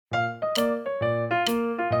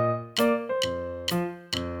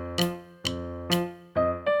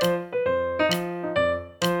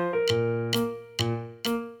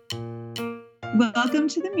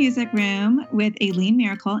to the Music Room with Aileen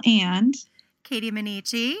Miracle and Katie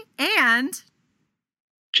Minichi and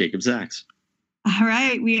Jacob Zax. All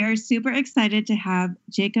right, we are super excited to have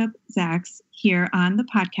Jacob Zax here on the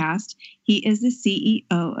podcast. He is the CEO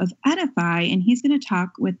of Edify, and he's going to talk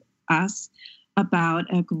with us about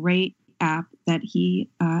a great app that he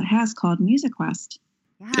has called Musiquest.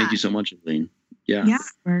 yeah. Thank you so much, Aileen. Yeah,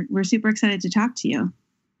 we're super excited to talk to you.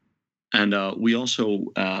 And we also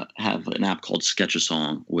have an app called Sketch a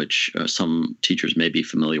Song, which some teachers may be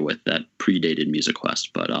familiar with, that predated Musiquest,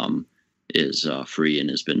 but is free and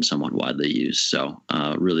has been somewhat widely used. So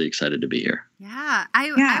really excited to be here. Yeah,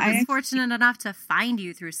 I was fortunate enough to find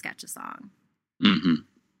you through Sketch a Song. Mm-hmm.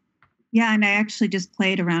 Yeah, and I actually just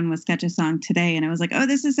played around with Sketch a Song today, and I was like, oh,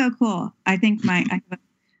 this is so cool. I think I have a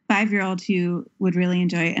 5-year-old who would really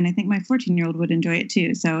enjoy it, and I think my 14-year-old would enjoy it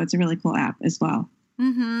too. So it's a really cool app as well.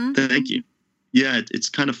 Mm-hmm. Thank you. Yeah, it's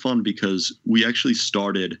kind of fun because we actually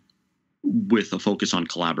started with a focus on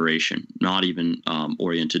collaboration, not even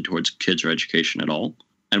oriented towards kids or education at all.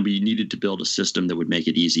 And we needed to build a system that would make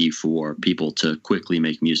it easy for people to quickly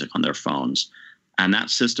make music on their phones. And that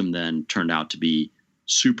system then turned out to be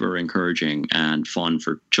super encouraging and fun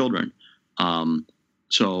for children.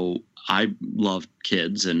 So I love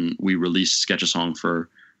kids, and we released Sketch a Song for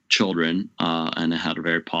children, and it had a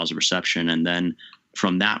very positive reception. And then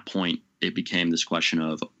from that point, it became this question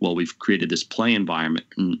of, well, we've created this play environment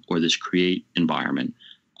or this create environment.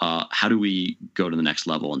 How do we go to the next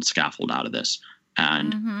level and scaffold out of this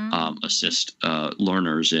and assist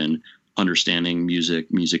learners in understanding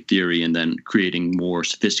music theory, and then creating more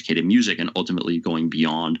sophisticated music and ultimately going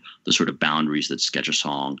beyond the sort of boundaries that Sketch a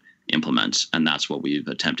Song implements. And that's what we've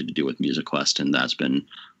attempted to do with Musiquest, and that's been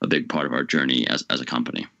a big part of our journey as a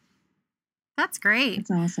company. That's great.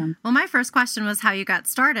 That's awesome. Well, my first question was how you got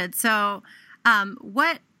started. So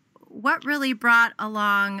what really brought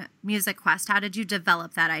along Musiquest? How did you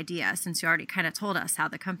develop that idea, since you already kind of told us how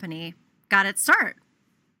the company got its start?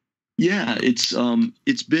 Yeah, it's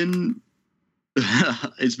been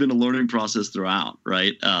it's been a learning process throughout,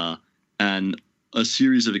 right? And a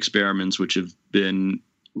series of experiments which have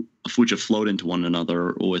flowed into one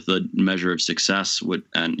another with a measure of success,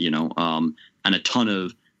 and a ton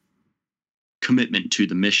of commitment to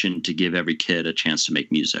the mission to give every kid a chance to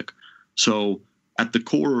make music. So at the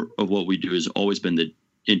core of what we do has always been the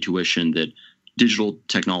intuition that digital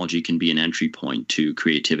technology can be an entry point to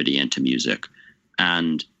creativity and to music.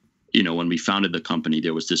 And, when we founded the company,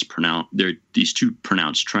 there was these two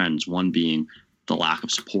pronounced trends, one being the lack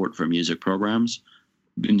of support for music programs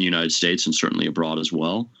in the United States and certainly abroad as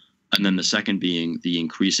well. And then the second being the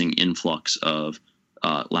increasing influx of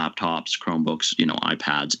laptops, Chromebooks,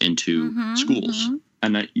 iPads into schools.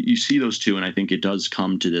 And you see those two, and I think it does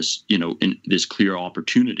come to this, in this clear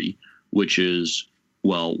opportunity, which is,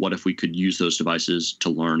 well, what if we could use those devices to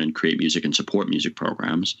learn and create music and support music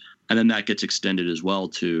programs? And then that gets extended as well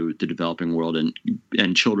to the developing world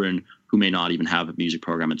and children who may not even have a music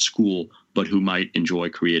program at school, but who might enjoy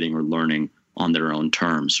creating or learning on their own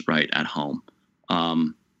terms, right, at home.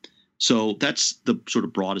 So that's the sort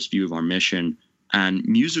of broadest view of our mission. And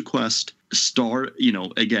Musiquest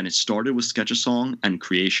it started with Sketch a Song and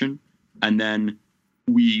creation. And then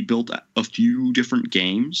we built a few different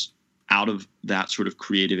games out of that sort of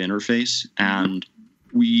creative interface. And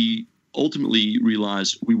we ultimately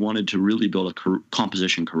realized we wanted to really build a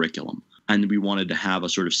composition curriculum. And we wanted to have a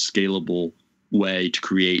sort of scalable way to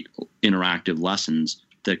create interactive lessons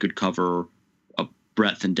that could cover a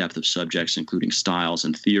breadth and depth of subjects, including styles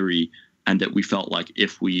and theory. And that we felt like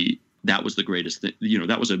that was the greatest thing,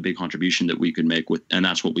 that was a big contribution that we could make and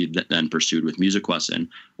that's what we then pursued with Musiquest, and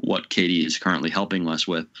what Katie is currently helping us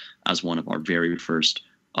with as one of our very first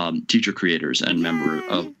teacher creators and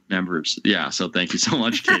members. Yeah. So thank you so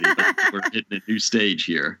much, Katie. We're hitting a new stage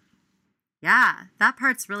here. Yeah. That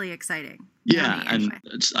part's really exciting. Yeah. And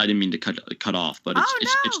I didn't mean to cut off, but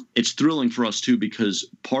it's thrilling for us too, because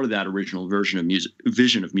part of that original vision of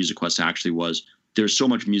Musiquest actually was there's so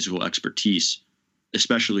much musical expertise,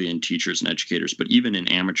 especially in teachers and educators, but even in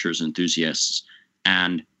amateurs and enthusiasts.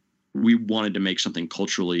 And we wanted to make something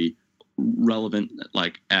culturally relevant,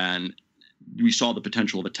 and we saw the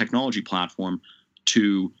potential of a technology platform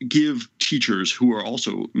to give teachers who are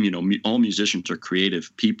also, all musicians are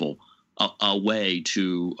creative people, a way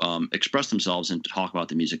to express themselves and to talk about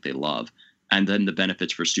the music they love. And then the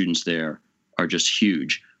benefits for students there are just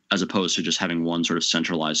huge, as opposed to just having one sort of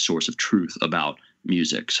centralized source of truth about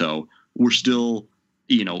music. So we're still,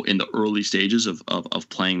 in the early stages of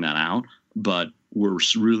playing that out, but we're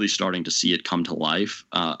really starting to see it come to life.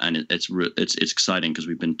 And it's exciting because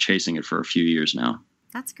we've been chasing it for a few years now.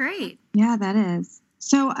 That's great. Yeah, that is.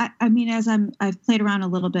 So, I mean, I've played around a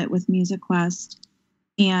little bit with Musiquest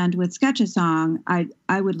and with Sketch a Song,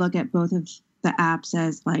 I would look at both of the apps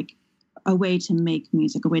as like a way to make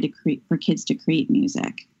music, a way to create for kids to create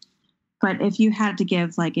music. But if you had to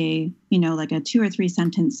give like a 2 or 3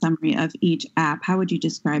 sentence summary of each app, how would you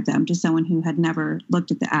describe them to someone who had never looked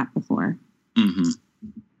at the app before?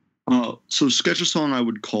 Mm-hmm. So Sketch a Song I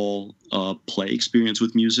would call a play experience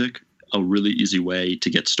with music, a really easy way to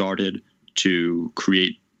get started, to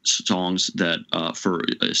create songs that for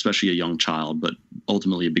especially a young child, but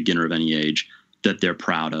ultimately a beginner of any age, that they're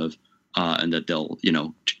proud of, and that they'll,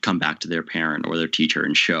 come back to their parent or their teacher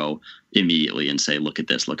and show immediately and say, look at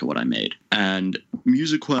this, look at what I made. And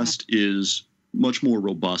Musiquest is much more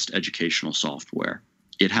robust educational software.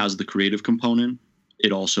 It has the creative component.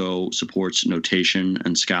 It also supports notation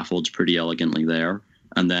and scaffolds pretty elegantly there,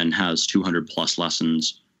 and then has 200 plus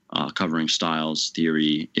lessons covering styles,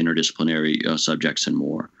 theory, interdisciplinary subjects, and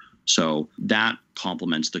more. So that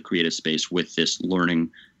complements the creative space with this learning,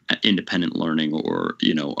 independent learning, or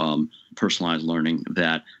personalized learning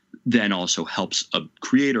that then also helps a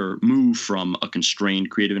creator move from a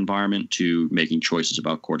constrained creative environment to making choices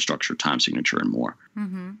about chord structure, time signature, and more.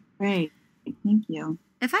 Mm-hmm. Great. Thank you.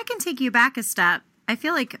 If I can take you back a step, I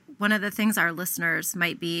feel like one of the things our listeners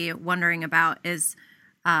might be wondering about is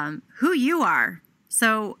who you are.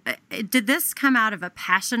 So did this come out of a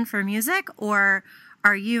passion for music, or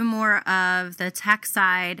are you more of the tech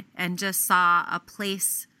side and just saw a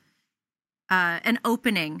place, an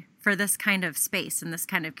opening for this kind of space and this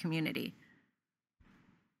kind of community?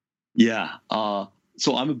 Yeah.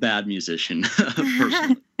 So I'm a bad musician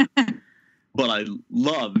personally, but I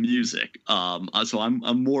love music. So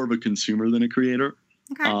I'm more of a consumer than a creator.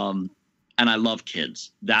 Okay. And I love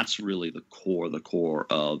kids. That's really the core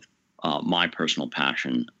of my personal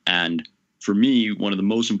passion. And for me, one of the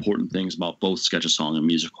most important things about both Sketch a Song and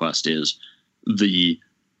Musiquest is the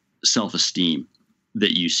self-esteem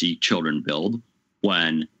that you see children build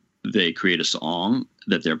when they create a song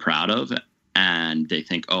that they're proud of and they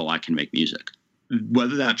think, oh, I can make music.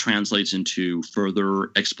 Whether that translates into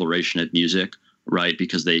further exploration of music, right,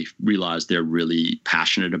 because they realize they're really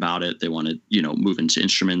passionate about it, they want to, move into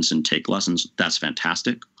instruments and take lessons, that's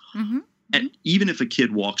fantastic. Mm-hmm. And even if a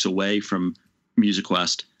kid walks away from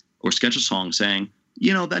Musiquest or Sketch a Song saying,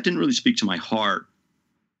 that didn't really speak to my heart,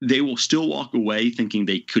 they will still walk away thinking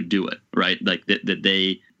they could do it, right? Like that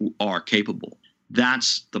they are capable.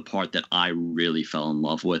 That's the part that I really fell in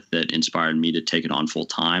love with, that inspired me to take it on full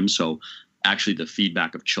time. So actually the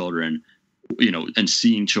feedback of children, and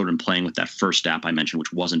seeing children playing with that first app I mentioned,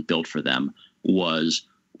 which wasn't built for them, was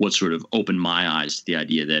what sort of opened my eyes to the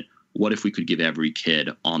idea that what if we could give every kid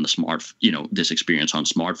on the this experience on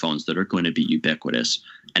smartphones that are going to be ubiquitous,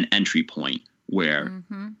 an entry point where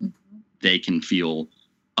they can feel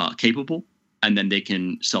capable, and then they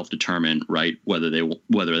can self-determine, right, whether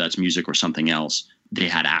that's music or something else, they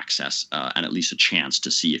had access and at least a chance to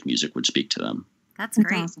see if music would speak to them. That's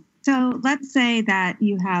great. Awesome. So let's say that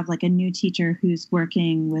you have like a new teacher who's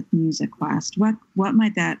working with Musiquest. What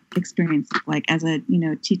might that experience look like as a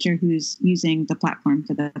teacher who's using the platform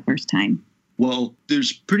for the first time? Well,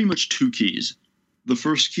 there's pretty much 2 keys. The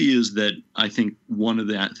first key is that I think one of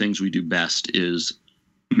the things we do best is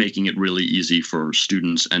making it really easy for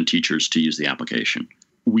students and teachers to use the application.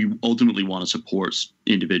 We ultimately want to support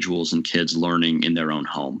individuals and kids learning in their own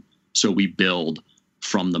home. So we build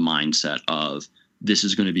from the mindset of this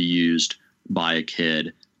is going to be used by a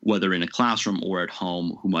kid, whether in a classroom or at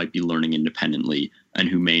home, who might be learning independently and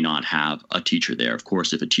who may not have a teacher there. Of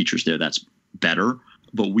course, if a teacher's there, that's better.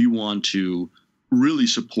 But we want to really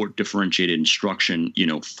support differentiated instruction,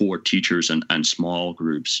 for teachers and small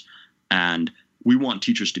groups. And we want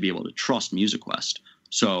teachers to be able to trust Musiquest.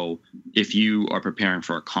 So if you are preparing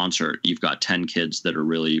for a concert, you've got 10 kids that are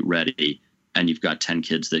really ready, and you've got 10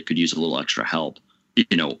 kids that could use a little extra help.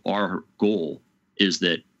 Our goal is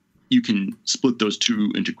that you can split those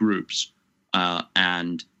 2 into groups,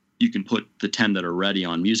 and you can put the 10 that are ready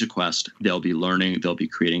on Musiquest. They'll be learning, they'll be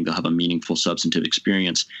creating, they'll have a meaningful substantive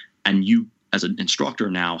experience. And you, as an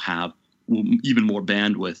instructor, now have even more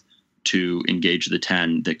bandwidth to engage the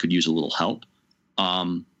 10 that could use a little help.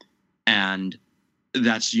 And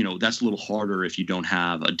that's a little harder if you don't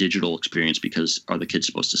have a digital experience, because are the kids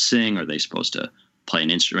supposed to sing? Are they supposed to play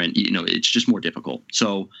an instrument? It's just more difficult.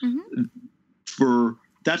 So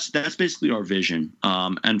that's basically our vision.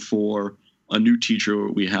 And for a new teacher,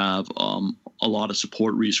 we have a lot of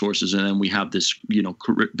support resources, and then we have this,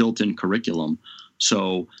 built-in curriculum.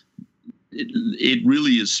 So it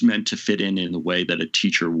really is meant to fit in the way that a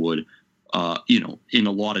teacher would, in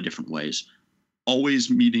a lot of different ways. always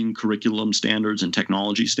meeting curriculum standards and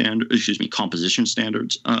composition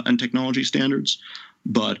standards and technology standards.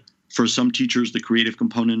 But for some teachers, the creative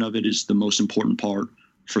component of it is the most important part.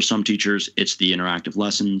 For some teachers, it's the interactive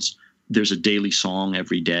lessons. There's a daily song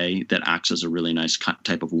every day that acts as a really nice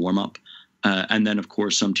type of warm up. And then, of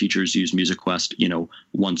course, some teachers use Musiquest,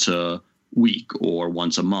 once a week or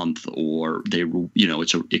once a month, or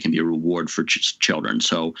it can be a reward for children.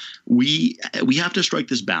 So we have to strike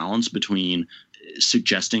this balance between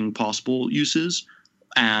suggesting possible uses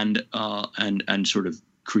and sort of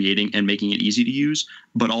creating and making it easy to use,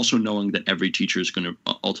 but also knowing that every teacher is going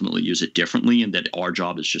to ultimately use it differently, and that our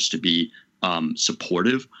job is just to be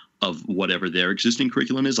supportive of whatever their existing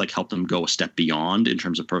curriculum is, like help them go a step beyond in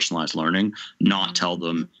terms of personalized learning, not tell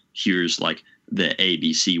them here's like the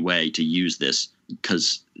ABC way to use this,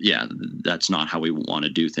 because that's not how we want to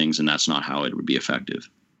do things, and that's not how it would be effective.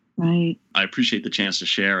 Right. I appreciate the chance to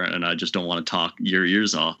share, and I just don't want to talk your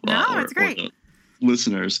ears off. No, it's great. Or the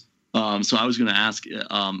listeners. So I was going to ask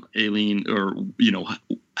Aileen, or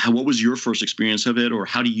what was your first experience of it, or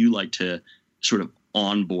how do you like to sort of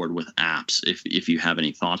on board with apps, if you have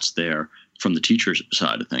any thoughts there from the teacher's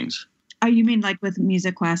side of things? Oh, you mean like with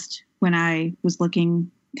Musiquest when I was looking,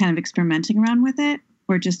 kind of experimenting around with it,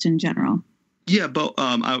 or just in general? Yeah, but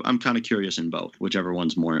I'm kind of curious in both, whichever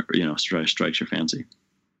one's more strikes your fancy.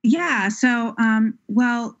 Yeah. So,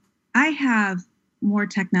 well, I have more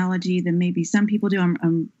technology than maybe some people do.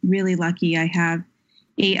 I'm really lucky. I have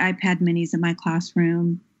 8 iPad minis in my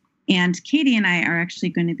classroom, and Katie and I are actually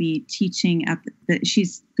going to be teaching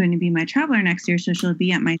she's going to be my traveler next year. So she'll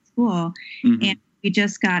be at my school. Mm-hmm. And we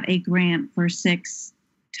just got a grant for 6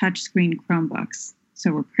 touchscreen Chromebooks.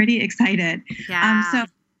 So we're pretty excited. Yeah.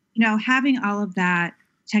 So, having all of that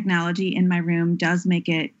technology in my room does make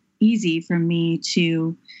it easy for me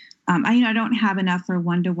to, I don't have enough for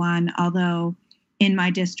one-to-one, although in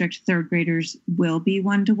my district, 3rd graders will be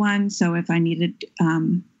one-to-one. So if I needed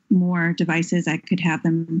more devices, I could have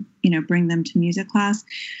them, bring them to music class.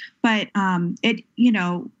 But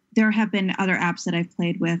there have been other apps that I've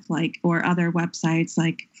played with, or other websites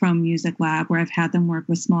like Chrome Music Lab, where I've had them work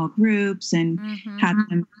with small groups and had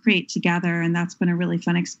them create together. And that's been a really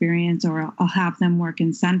fun experience. Or I'll have them work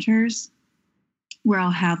in centers where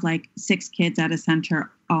I'll have 6 kids at a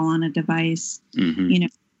center all on a device,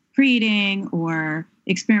 creating or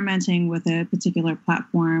experimenting with a particular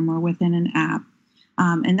platform or within an app.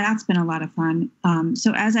 And that's been a lot of fun.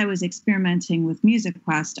 So as I was experimenting with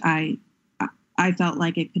Musiquest, I felt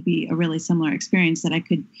like it could be a really similar experience, that I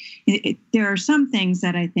could, there are some things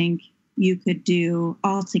that I think you could do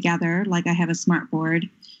all together. Like I have a smart board,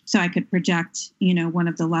 so I could project, one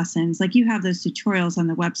of the lessons. Like you have those tutorials on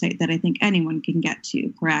the website that I think anyone can get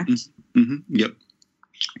to, correct? Mm-hmm. Yep.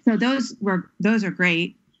 So those are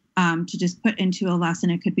great to just put into a lesson.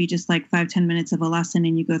 It could be just 5-10 minutes of a lesson,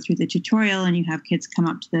 and you go through the tutorial and you have kids come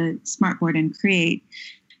up to the smartboard and create.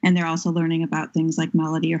 And they're also learning about things like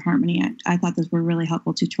melody or harmony. I thought those were really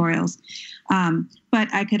helpful tutorials. But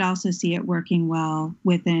I could also see it working well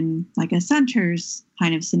within a centers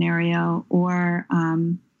kind of scenario, or,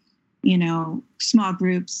 small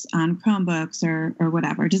groups on Chromebooks or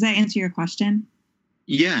whatever. Does that answer your question?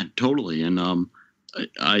 Yeah, totally. And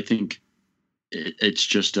I think it's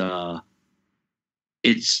just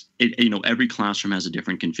every classroom has a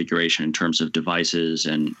different configuration in terms of devices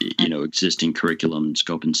and existing curriculum,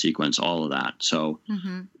 scope and sequence, all of that. So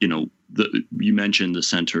you mentioned the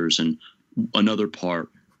centers, and another part,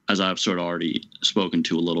 as I've sort of already spoken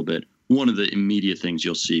to a little bit, one of the immediate things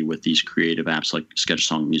you'll see with these creative apps like Sketch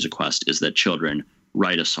Song, Musiquest is that children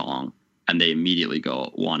write a song and they immediately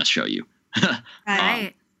want to show you.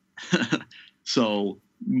 Right. So,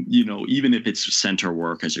 even if it's center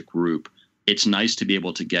work as a group, it's nice to be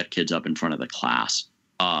able to get kids up in front of the class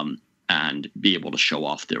and be able to show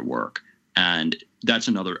off their work. And that's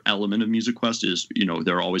another element of Musiquest is,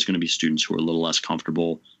 there are always going to be students who are a little less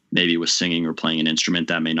comfortable maybe with singing or playing an instrument.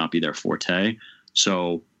 That may not be their forte.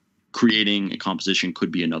 So creating a composition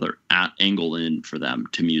could be another angle in for them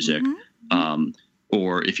to music.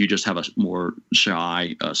 Or if you just have a more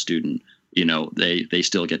shy student, they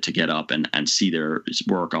still get up and see their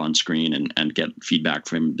work on screen and get feedback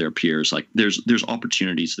from their peers. There's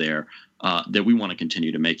opportunities there that we want to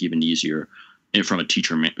continue to make even easier from a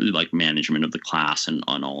teacher management of the class and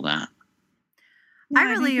on all that. I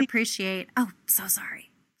really appreciate. Oh, so sorry.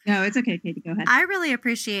 No, it's okay, Katie. Go ahead. I really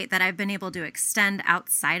appreciate that I've been able to extend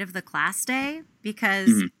outside of the class day,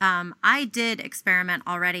 because I did experiment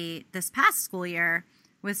already this past school year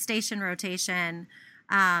with station rotation.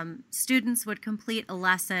 Students would complete a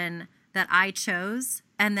lesson that I chose,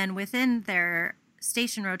 and then within their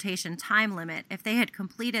station rotation time limit. If they had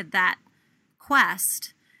completed that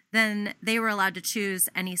quest, then they were allowed to choose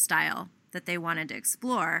any style that they wanted to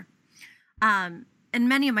explore. And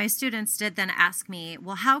many of my students did then ask me,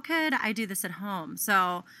 well, how could I do this at home?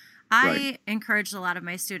 So I encouraged a lot of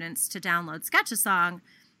my students to download Sketch-a-Song.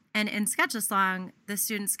 And in Sketch-a-Song, the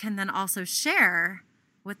students can then also share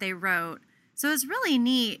what they wrote. So it's really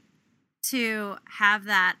neat to have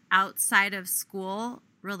that outside of school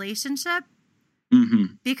relationship,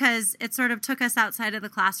 because it sort of took us outside of the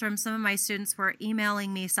classroom. Some of my students were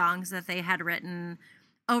emailing me songs that they had written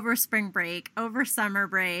over spring break, over summer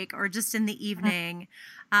break, or just in the evening.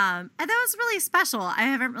 And that was really special. I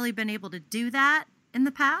haven't really been able to do that in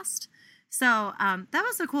the past. So that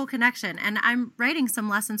was a cool connection. And I'm writing some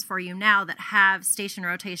lessons for you now that have station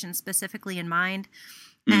rotation specifically in mind.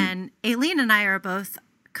 And Aileen and I are both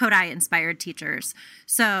Kodai-inspired teachers.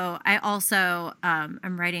 So I also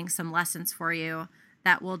am writing some lessons for you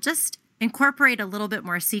that will just incorporate a little bit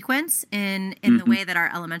more sequence in the way that our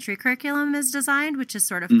elementary curriculum is designed, which is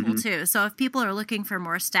sort of cool too. So if people are looking for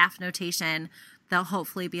more staff notation, they'll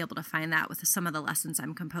hopefully be able to find that with some of the lessons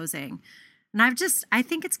I'm composing. And I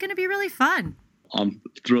think it's going to be really fun. I'm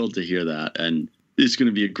thrilled to hear that. And it's going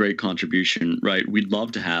to be a great contribution, right? We'd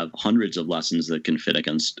love to have hundreds of lessons that can fit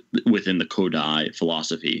within the Kodai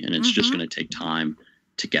philosophy. And it's just going to take time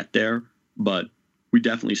to get there. But we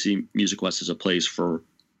definitely see Musiquest as a place for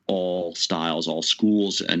all styles, all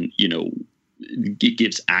schools. And, it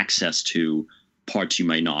gives access to parts you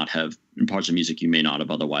may not have, parts of music you may not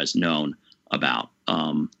have otherwise known about.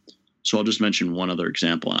 So I'll just mention one other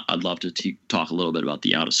example. I'd love to talk a little bit about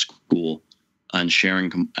the out of school and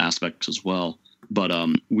sharing aspects as well. But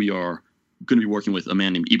we are going to be working with a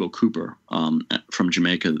man named Ebo Cooper from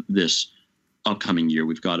Jamaica this upcoming year.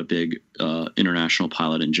 We've got a big international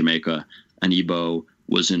pilot in Jamaica, and Ebo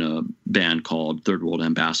was in a band called Third World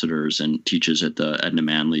Ambassadors and teaches at the Edna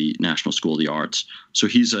Manley National School of the Arts. So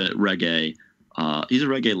he's a reggae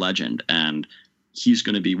legend, and he's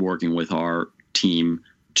going to be working with our team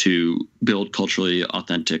to build culturally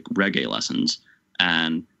authentic reggae lessons.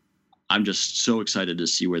 And I'm just so excited to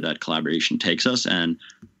see where that collaboration takes us. And,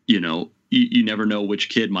 you never know which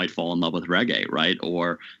kid might fall in love with reggae, right?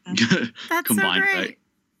 Or combine so great.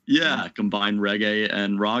 Combine reggae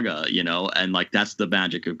and raga, and like that's the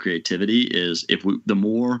magic of creativity is the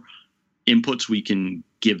more inputs we can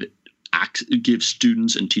give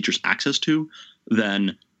students and teachers access to,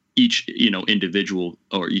 then each individual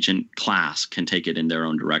or each class can take it in their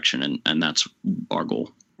own direction, and that's our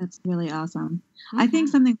goal. That's really awesome. I think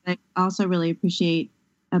something that I also really appreciate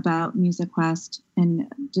about Musiquest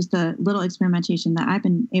and just the little experimentation that I've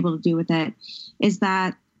been able to do with it is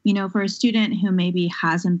that, for a student who maybe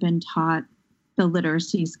hasn't been taught the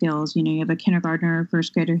literacy skills, you have a kindergartner or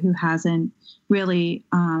first grader who hasn't really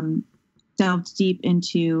delved deep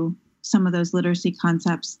into some of those literacy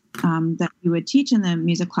concepts that you would teach in the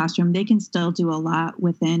music classroom, they can still do a lot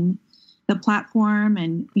within the platform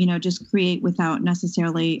and, just create without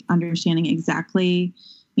necessarily understanding exactly,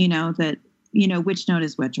 that, which note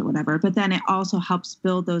is which or whatever. But then it also helps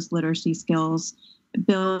build those literacy skills,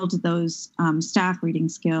 build those staff reading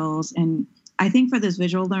skills. And I think for those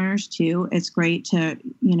visual learners too, it's great to,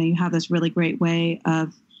 you have this really great way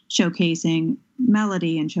of showcasing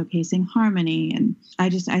melody and showcasing harmony. And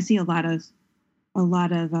I see a lot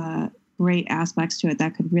of great aspects to it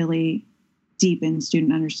that could really deepen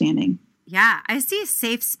student understanding. Yeah, I see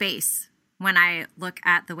safe space when I look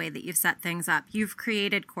at the way that you've set things up. You've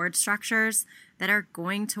created chord structures that are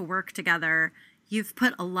going to work together. You've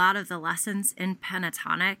put a lot of the lessons in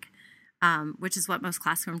pentatonic, which is what most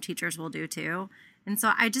classroom teachers will do too. And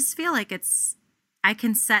so I just feel like I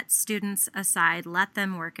can set students aside, let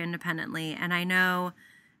them work independently. And I know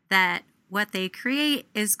that what they create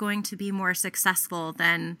is going to be more successful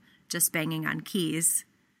than just banging on keys.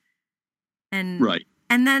 And right.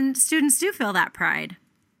 And then students do feel that pride.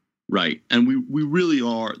 Right. And we really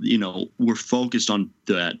are, we're focused on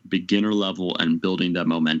that beginner level and building that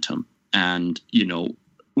momentum. And,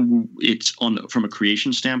 it's from a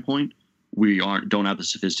creation standpoint, we don't have the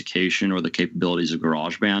sophistication or the capabilities of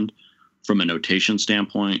GarageBand. From a notation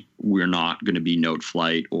standpoint, we're not going to be Note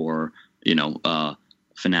Flight or,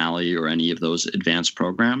 Finale or any of those advanced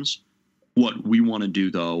programs. What we want to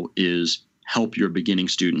do, though, is help your beginning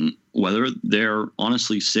student, whether they're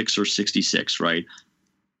honestly 6 or 66, right,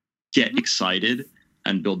 get excited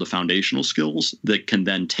and build the foundational skills that can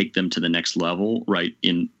then take them to the next level, right,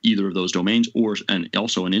 in either of those domains and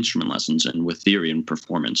also in instrument lessons and with theory and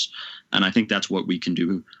performance. And I think that's what we can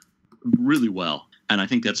do really well. And I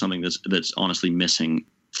think that's something that's honestly missing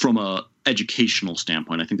from a educational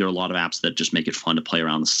standpoint, I think there are a lot of apps that just make it fun to play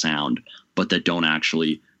around the sound, but that don't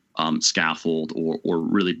actually scaffold or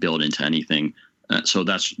really build into anything. So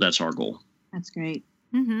that's our goal. That's great.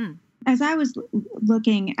 Mm-hmm. As I was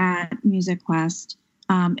looking at MusicQuest,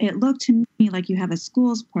 it looked to me like you have a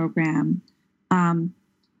schools program.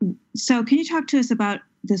 So can you talk to us about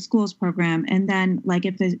the schools program, and then like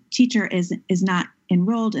if a teacher is not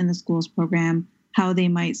enrolled in the schools program, how they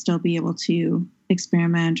might still be able to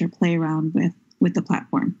experiment or play around with the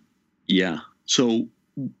platform? Yeah. So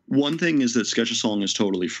one thing is that Sketch-A-Song is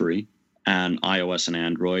totally free, and iOS and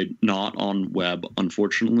Android, not on web,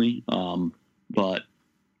 unfortunately. But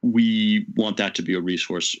we want that to be a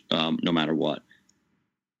resource no matter what.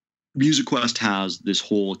 MusicQuest has this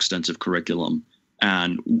whole extensive curriculum,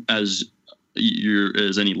 and as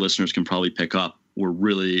any listeners can probably pick up, we're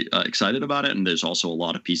really excited about it, and there's also a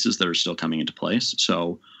lot of pieces that are still coming into place.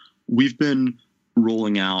 So we've been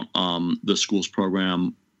rolling out the schools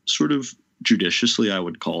program sort of judiciously, I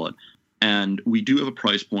would call it. And we do have a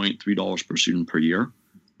price point, $3 per student per year,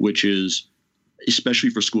 which is, especially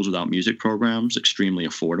for schools without music programs, extremely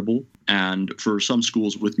affordable. And for some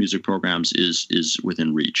schools with music programs is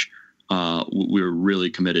within reach. We're really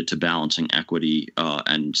committed to balancing equity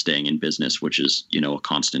and staying in business, which is, a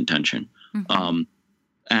constant tension. Mm-hmm.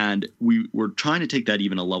 And we're trying to take that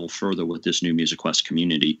even a level further with this new MusicQuest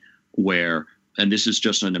community where, and this is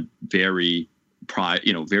just in a very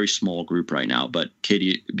very small group right now, but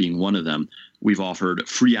Katie being one of them, we've offered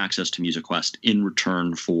free access to MusicQuest in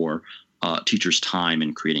return for teachers' time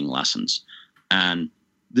in creating lessons. And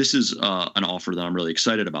this is an offer that I'm really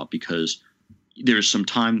excited about because there's some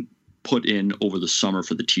time put in over the summer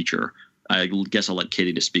for the teacher. I guess I'll let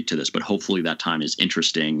Katie to speak to this, but hopefully that time is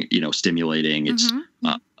interesting, stimulating. It's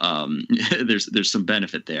there's some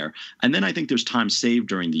benefit there. And then I think there's time saved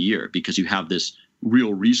during the year because you have this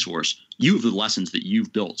real resource. You have the lessons that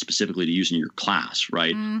you've built specifically to use in your class,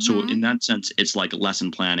 right? Mm-hmm. So in that sense, it's like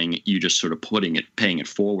lesson planning. You just sort of paying it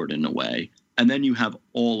forward in a way. And then you have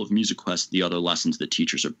all of MusicQuest, the other lessons that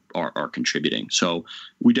teachers are contributing. So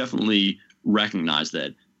we definitely recognize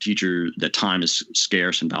that time is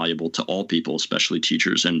scarce and valuable to all people, especially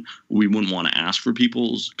teachers. And we wouldn't want to ask for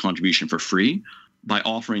people's contribution for free. By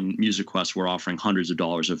offering MusicQuest, we're offering hundreds of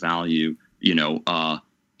dollars of value,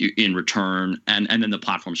 in return, and then the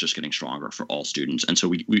platform's just getting stronger for all students. And so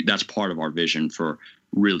we that's part of our vision for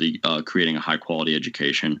really creating a high quality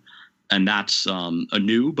education. And that's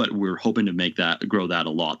anew, but we're hoping to grow that a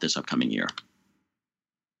lot this upcoming year.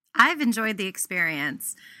 I've enjoyed the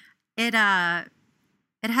experience. It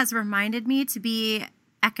has reminded me to be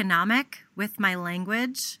economic with my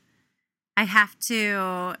language. I have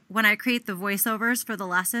to, when I create the voiceovers for the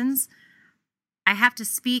lessons, I have to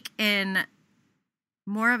speak in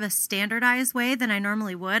more of a standardized way than I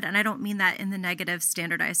normally would. And I don't mean that in the negative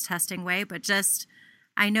standardized testing way, but just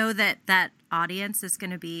I know that audience is going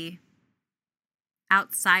to be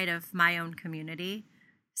outside of my own community.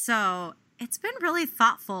 So it's been really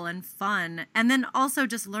thoughtful and fun. And then also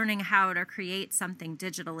just learning how to create something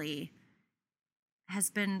digitally has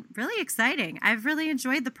been really exciting. I've really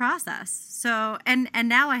enjoyed the process. So, and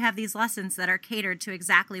now I have these lessons that are catered to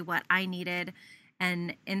exactly what I needed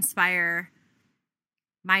and inspire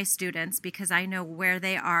my students because I know where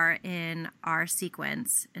they are in our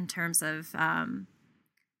sequence in terms of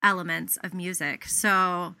elements of music.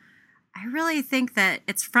 So I really think that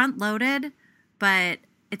it's front loaded, but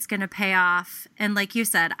it's going to pay off. And like you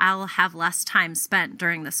said, I'll have less time spent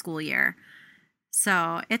during the school year.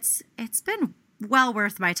 So it's been well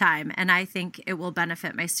worth my time. And I think it will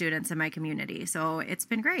benefit my students and my community. So it's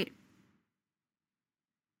been great.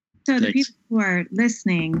 So the people who are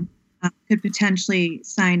listening could potentially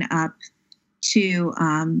sign up to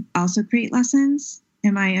also create lessons.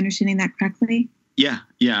 Am I understanding that correctly? Yeah,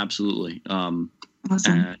 absolutely.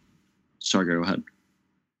 Awesome. Sorry, go ahead.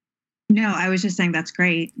 No, I was just saying that's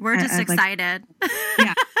great. We're just excited.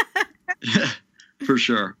 Yeah. For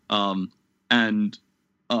sure. So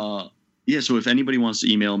if anybody wants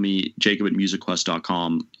to email me,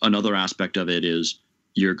 jacob@musicquest.com, another aspect of it is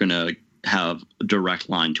you're going to have a direct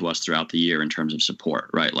line to us throughout the year in terms of support,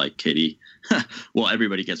 right? Like Katie, well,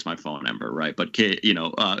 everybody gets my phone number, right? But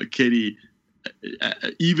Katie,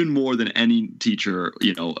 even more than any teacher,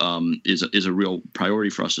 is a real priority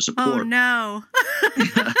for us to support. Oh no.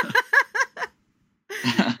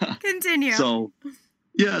 Continue. So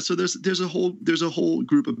there's a whole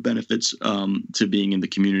group of benefits to being in the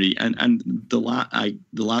community, and the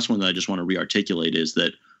last one that I just want to rearticulate is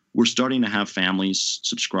that we're starting to have families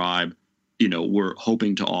subscribe. We're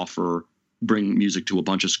hoping to bring music to a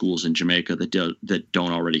bunch of schools in Jamaica that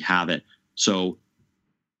don't already have it. So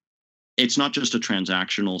it's not just a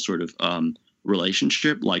transactional sort of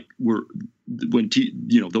relationship. Like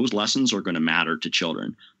those lessons are going to matter to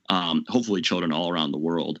children, hopefully children all around the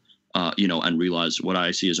world, and realize what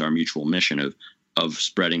I see as our mutual mission of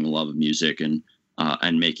spreading the love of music and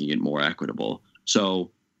making it more equitable.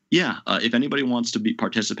 So if anybody wants to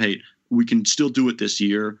participate, we can still do it this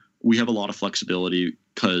year. We have a lot of flexibility,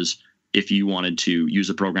 because if you wanted to use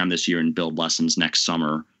the program this year and build lessons next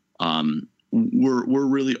summer, we're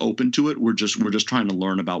really open to it. We're just trying to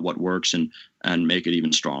learn about what works and make it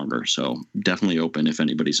even stronger. So definitely open if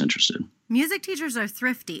anybody's interested. Music teachers are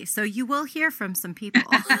thrifty, so you will hear from some people.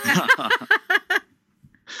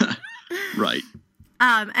 Right.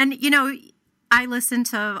 And I listened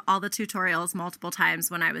to all the tutorials multiple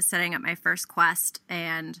times when I was setting up my first quest,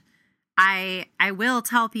 and I will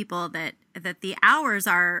tell people that the hours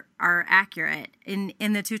are accurate.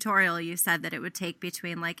 In the tutorial, you said that it would take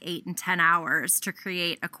between like 8 and 10 hours to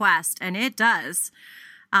create a quest, and it does.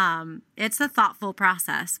 It's a thoughtful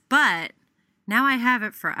process, but now I have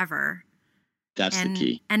it forever. That's the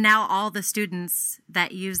key. And now all the students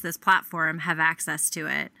that use this platform have access to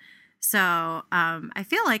it. So I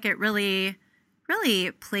feel like it really,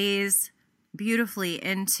 really plays beautifully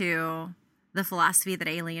into the philosophy that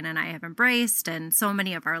Aileen and I have embraced, and so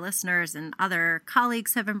many of our listeners and other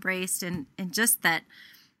colleagues have embraced, and just that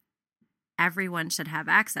everyone should have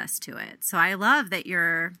access to it. So I love that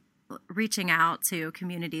you're reaching out to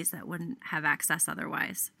communities that wouldn't have access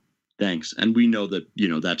otherwise. Thanks. And we know that,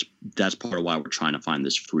 that's part of why we're trying to find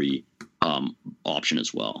this free option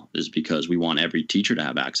as well, is because we want every teacher to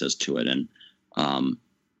have access to it.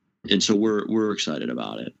 And so we're excited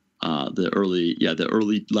about it. The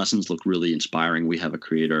early lessons look really inspiring. We have a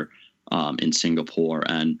creator in Singapore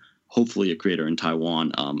and hopefully a creator in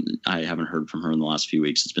Taiwan. I haven't heard from her in the last few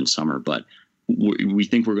weeks. It's been summer, but we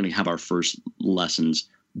think we're going to have our first lessons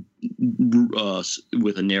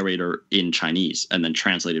with a narrator in Chinese and then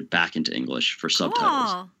translated back into English for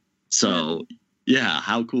subtitles. Cool. So yeah,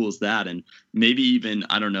 how cool is that? And maybe even,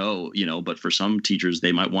 I don't know, but for some teachers,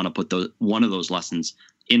 they might want to put one of those lessons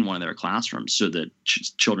in one of their classrooms so that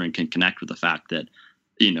children can connect with the fact that,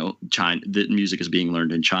 China, that music is being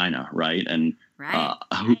learned in China. Right. And right.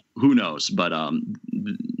 Who knows? But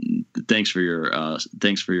thanks for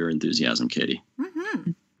your enthusiasm, Katie.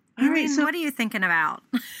 Mm-hmm. All right. So what are you thinking about?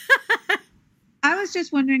 I was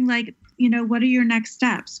just wondering, what are your next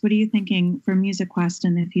steps? What are you thinking for Musiquest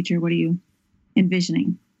in the future? What are you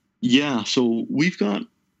envisioning? Yeah. So we've got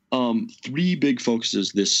 3 big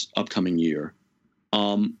focuses this upcoming year.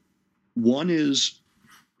 One is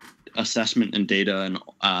assessment and data and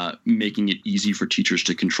making it easy for teachers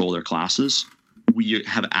to control their classes. We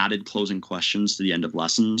have added closing questions to the end of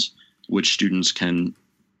lessons, which students can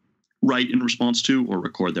write in response to or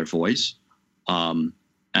record their voice.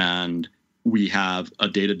 And we have a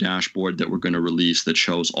data dashboard that we're going to release that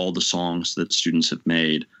shows all the songs that students have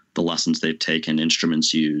made, the lessons they've taken,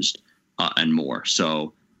 instruments used, and more.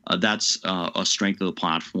 So that's a strength of the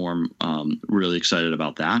platform. Really excited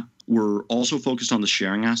about that. We're also focused on the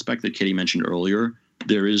sharing aspect that Katie mentioned earlier.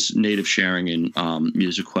 There is native sharing in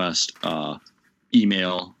Musiquest,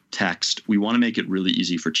 email, text. We want to make it really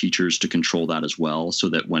easy for teachers to control that as well, so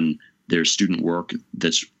that when there's student work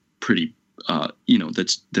that's pretty,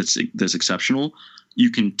 that's exceptional, you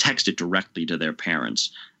can text it directly to their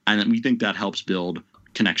parents. And we think that helps build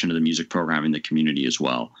connection to the music program in the community as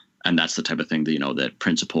well. And that's the type of thing that, that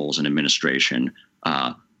principals and administration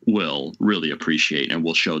will really appreciate and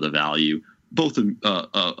will show the value both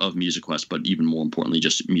of Musiquest, but even more importantly,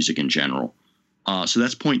 just music in general. So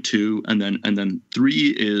that's point 2. And then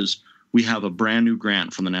 3 is we have a brand new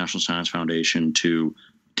grant from the National Science Foundation to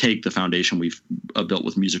take the foundation we've built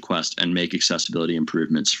with Musiquest and make accessibility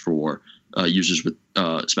improvements for users with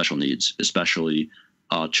special needs, especially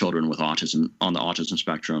children with autism, on the autism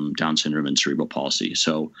spectrum, Down syndrome, and cerebral palsy.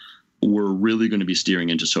 So we're really going to be steering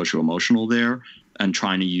into socio-emotional there and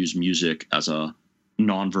trying to use music as a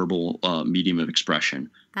nonverbal medium of expression.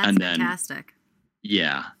 That's fantastic.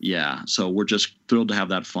 Yeah. So we're just thrilled to have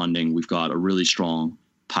that funding. We've got a really strong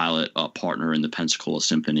pilot partner in the Pensacola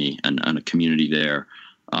Symphony and a community there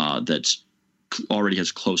that's already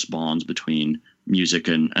has close bonds between music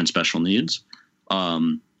and special needs.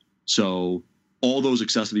 So all those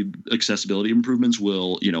accessibility improvements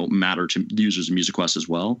will, matter to users of Musiquest as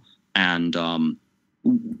well. And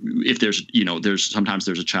if there's sometimes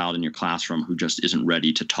there's a child in your classroom who just isn't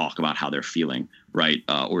ready to talk about how they're feeling, right?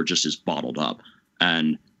 Or just is bottled up,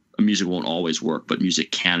 and music won't always work, but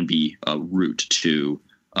music can be a route to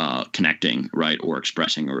connecting, right? Or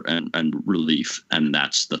expressing and relief. And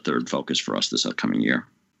that's the third focus for us this upcoming year.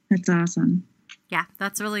 That's awesome. Yeah,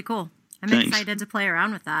 that's really cool. I'm Thanks. excited to play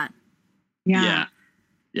around with that. Yeah.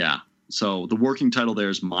 So the working title there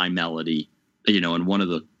is My Melody,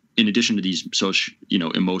 and in addition to these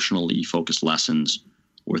emotionally focused lessons,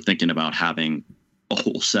 we're thinking about having a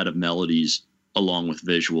whole set of melodies along with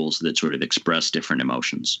visuals that sort of express different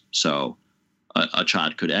emotions. So a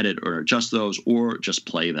child could edit or adjust those, or just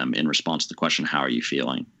play them in response to the question, how are you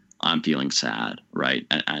feeling? I'm feeling sad, right?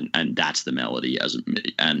 And that's the melody.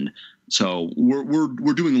 And so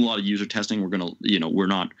we're doing a lot of user testing.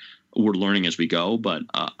 We're learning as we go, but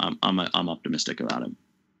I'm optimistic about it.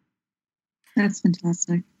 That's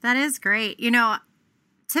fantastic. That is great.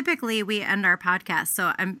 Typically we end our podcast,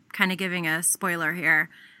 so I'm kind of giving a spoiler here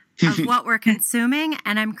of what we're consuming.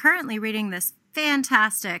 And I'm currently reading this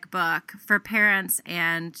fantastic book for parents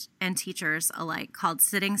and teachers alike called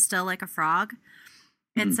Sitting Still Like a Frog.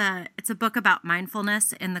 It's a book about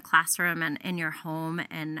mindfulness in the classroom and in your home,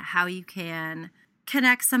 and how you can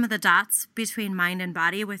connect some of the dots between mind and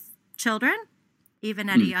body with children, even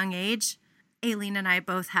at a young age. Aileen and I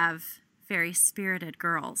both have very spirited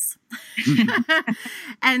girls.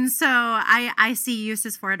 And so I see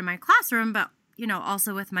uses for it in my classroom, but,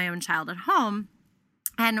 also with my own child at home.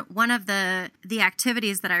 And one of the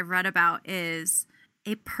activities that I've read about is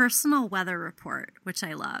a personal weather report, which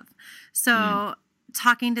I love. So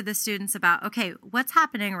talking to the students about, okay, what's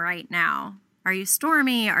happening right now? Are you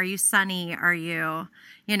stormy? Are you sunny? Are you,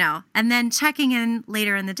 and then checking in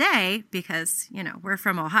later in the day because, we're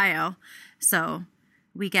from Ohio. So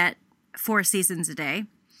we get 4 seasons a day.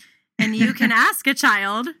 And you can ask a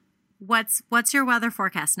child, what's your weather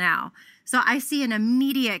forecast now? So I see an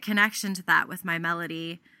immediate connection to that with my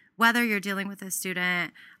melody, whether you're dealing with a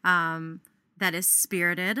student that is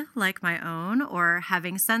spirited like my own, or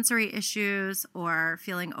having sensory issues, or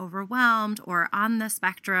feeling overwhelmed, or on the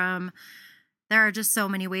spectrum. There are just so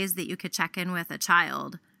many ways that you could check in with a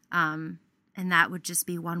child. And that would just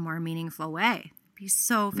be one more meaningful way. It'd be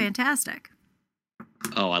so fantastic.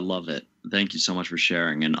 Oh, I love it. Thank you so much for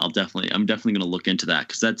sharing. And I'm definitely going to look into that,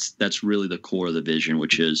 because that's really the core of the vision,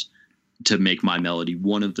 which is to make My Melody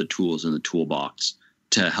one of the tools in the toolbox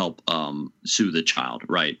to help soothe the child,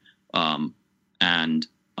 right? And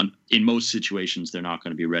in most situations, they're not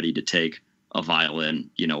going to be ready to take a violin,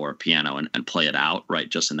 or a piano and play it out, right,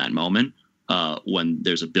 just in that moment when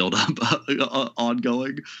there's a buildup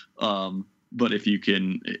ongoing. But if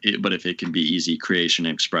it can be easy creation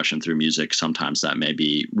and expression through music, sometimes that may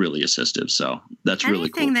be really assistive. So that's really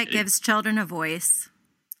cool. Anything that gives children a voice,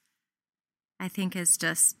 I think, is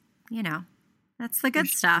just, that's the good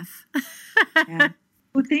stuff. Yeah.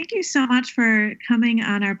 Well, thank you so much for coming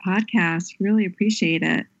on our podcast. Really appreciate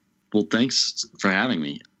it. Well, thanks for having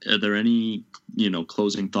me. Are there any,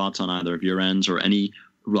 closing thoughts on either of your ends, or any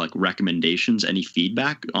recommendations, any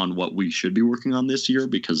feedback on what we should be working on this year?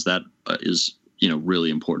 Because that is, really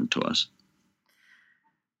important to us.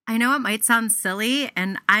 I know it might sound silly,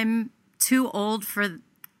 and I'm too old for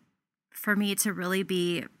me to really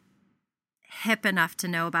be hip enough to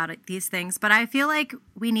know about these things, but I feel like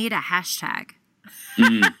we need a hashtag.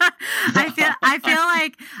 I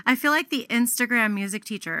feel like the Instagram music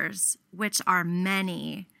teachers, which are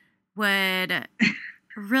many, would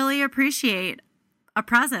really appreciate a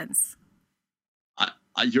presence.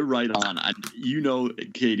 You're right on.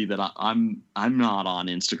 Katie, that I'm not on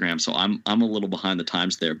Instagram, so I'm a little behind the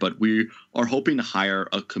times there. But we are hoping to hire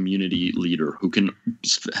a community leader who can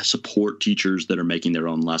support teachers that are making their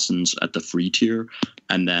own lessons at the free tier,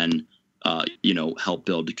 and then help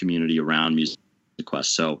build the community around Musiquest.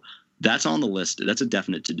 So that's on the list. That's a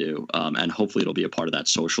definite to do, and hopefully it'll be a part of that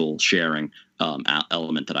social sharing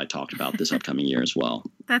element that I talked about this upcoming year as well.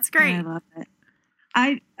 That's great. I love it.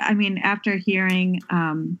 I mean, after hearing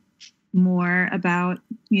more about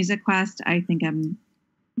Musiquest, I think I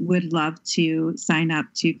would love to sign up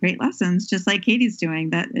to create lessons, just like Katie's doing.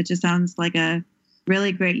 That it just sounds like a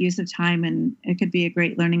really great use of time, and it could be a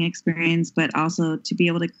great learning experience, but also to be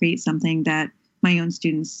able to create something that my own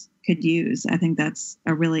students could use. I think that's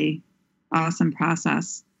a really awesome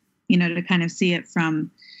process, to kind of see it from,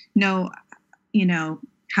 how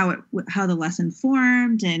the lesson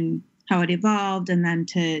formed and how it evolved, and then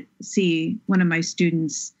to see one of my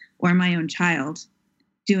students or my own child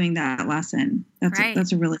doing that lesson.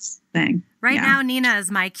 That's a really thing. Right now, Nina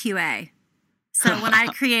is my QA. So when I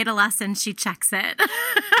create a lesson, she checks it.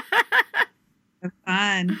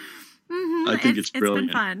 Fun. Mm-hmm. I think it's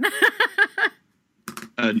brilliant. It's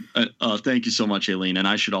been fun. Thank you so much, Aileen. And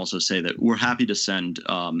I should also say that we're happy to send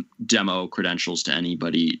demo credentials to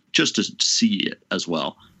anybody just to see it as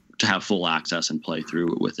well, to have full access and play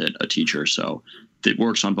through with it, a teacher. So it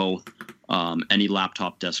works on both any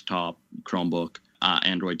laptop, desktop, Chromebook.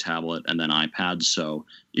 Android tablet, and then iPad. So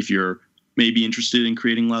if you're maybe interested in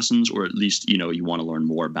creating lessons, or at least, you want to learn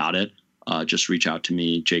more about it, just reach out to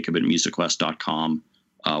me, Jacob at musiquest.com,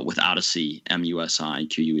 without a C,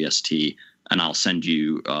 MUSIQUEST, and I'll send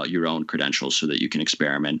you your own credentials so that you can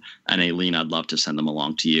experiment. And Aileen, I'd love to send them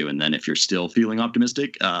along to you. And then if you're still feeling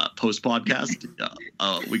optimistic post podcast,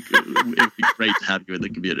 it would be great to have you in the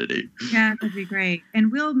community. Yeah, that'd be great.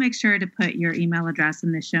 And we'll make sure to put your email address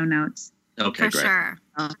in the show notes. Okay, For great. sure.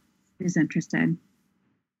 Who's interested?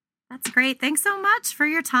 That's great. Thanks so much for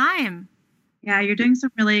your time. Yeah, you're doing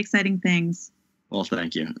some really exciting things. Well,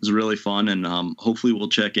 thank you. It was really fun. And hopefully we'll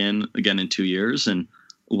check in again in 2 years, and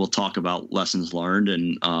we'll talk about lessons learned,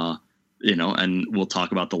 and, and we'll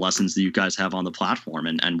talk about the lessons that you guys have on the platform,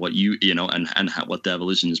 and what and what the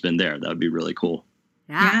evolution has been there. That would be really cool.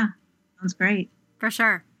 Yeah. Sounds great. For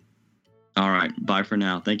sure. All right. Bye for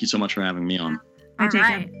now. Thank you so much for having me on. Bye, All Jacob.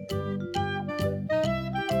 right.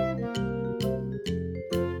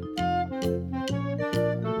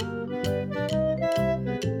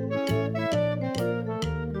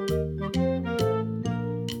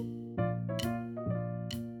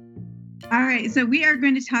 All right, so we are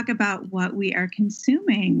going to talk about what we are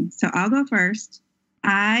consuming. So I'll go first.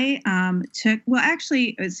 I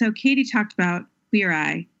so Katie talked about Queer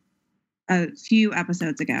Eye a few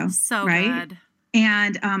episodes ago. So right? good.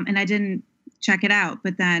 And I didn't check it out,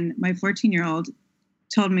 but then my 14-year-old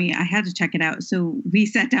told me I had to check it out. So we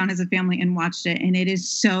sat down as a family and watched it, and it is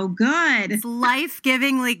so good. It's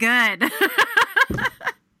life-givingly good.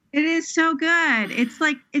 It is so good. It's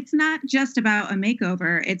like, it's not just about a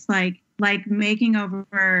makeover. It's like making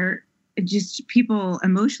over just people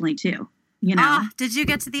emotionally too, Did you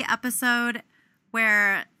get to the episode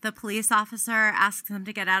where the police officer asks them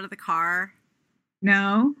to get out of the car?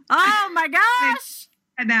 No. Oh my gosh.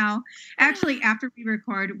 No. Actually, after we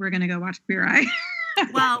record, we're going to go watch Queer Eye.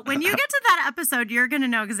 Well, when you get to that episode, you're going to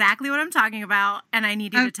know exactly what I'm talking about, and I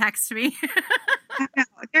need you to text me.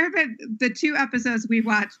 There have been the 2 episodes we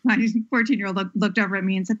watched. My 14-year-old looked over at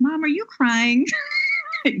me and said, "Mom, are you crying?"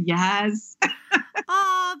 Yes.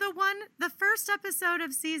 Oh, the first episode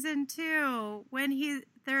of season 2, when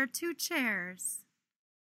there are 2 chairs.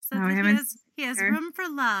 So he has room for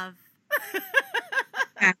love.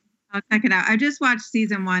 Yeah, I'll check it out. I just watched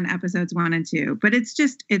season 1, episodes 1 and 2, but it's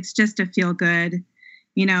just a feel good,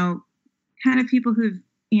 kind of people who've,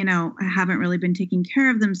 haven't really been taking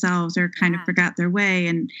care of themselves or kind of forgot their way.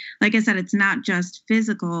 And like I said, it's not just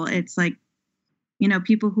physical. It's like,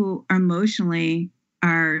 people who emotionally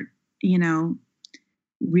are,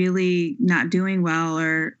 really not doing well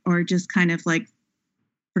or just kind of like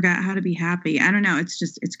forgot how to be happy. I don't know.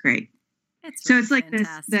 It's great. It's like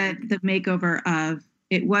fantastic. the makeover of,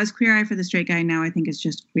 it was Queer Eye for the straight guy. Now I think it's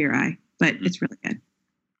just Queer Eye, but it's really good.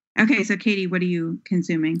 Okay. So Katie, what are you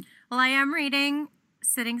consuming? Well, I am reading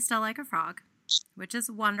Sitting Still Like a Frog, which is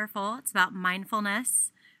wonderful. It's about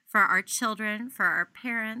mindfulness for our children, for our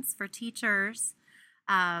parents, for teachers.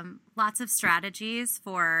 Lots of strategies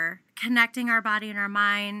for connecting our body and our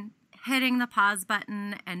mind, hitting the pause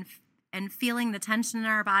button and feeling the tension in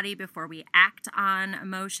our body before we act on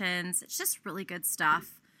emotions. It's just really good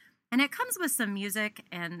stuff. And it comes with some music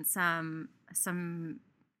and some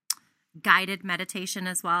guided meditation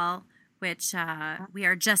as well, which we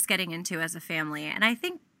are just getting into as a family. And I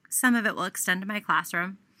think some of it will extend to my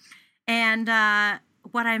classroom. And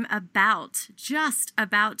what I'm just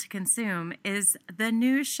about to consume is the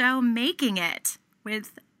new show Making It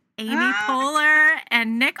with Amy Poehler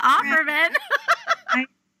and Nick Offerman.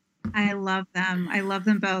 I love them. I love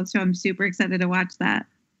them both. So I'm super excited to watch that.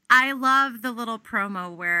 I love the little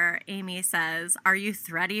promo where Amy says, "Are you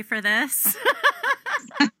ready for this?"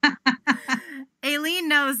 Aileen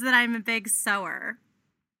knows that I'm a big sewer.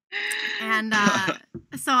 And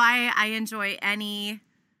so I enjoy any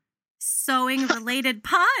sewing related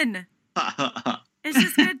pun. It's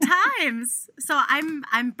just good times. So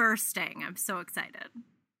I'm bursting. I'm so excited.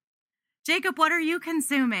 Jacob, what are you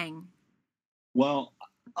consuming? Well,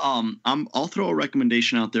 I'll throw a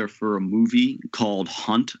recommendation out there for a movie called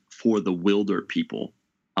Hunt for the Wilder People.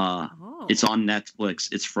 It's on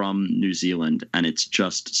Netflix. It's from New Zealand, and it's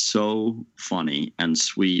just so funny and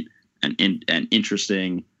sweet and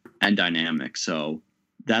interesting and dynamic. So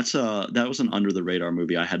that was an under the radar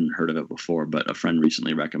movie. I hadn't heard of it before, but a friend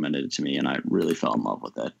recently recommended it to me, and I really fell in love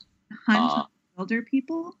with it. Hunt for the Wilder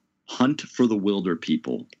People? Hunt for the Wilder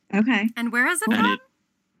People. Okay. And where is it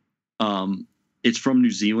from? It's from New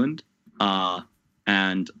Zealand.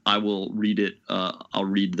 And I will read it. I'll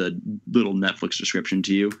read the little Netflix description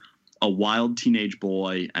to you. A wild teenage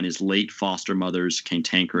boy and his late foster mother's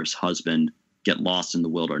cantankerous husband get lost in the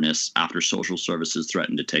wilderness after social services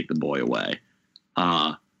threaten to take the boy away.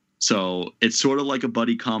 So it's sort of like a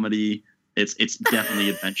buddy comedy. It's definitely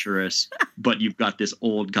adventurous, but you've got this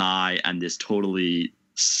old guy and this totally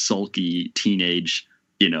sulky teenage,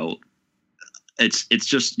 it's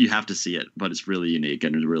just, you have to see it, but it's really unique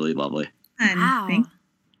and it's really lovely. Wow.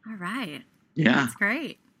 All right. Yeah. That's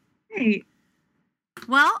great. Great.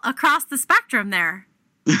 Well, across the spectrum there.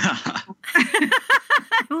 I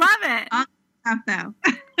love it. Though.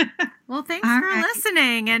 Well, thanks for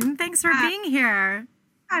listening and thanks for being here.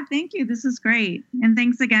 Thank you. This is great. And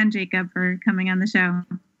thanks again, Jacob, for coming on the show.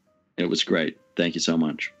 It was great. Thank you so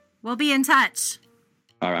much. We'll be in touch.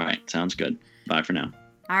 All right. Sounds good. Bye for now.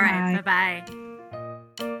 All right. Bye-bye.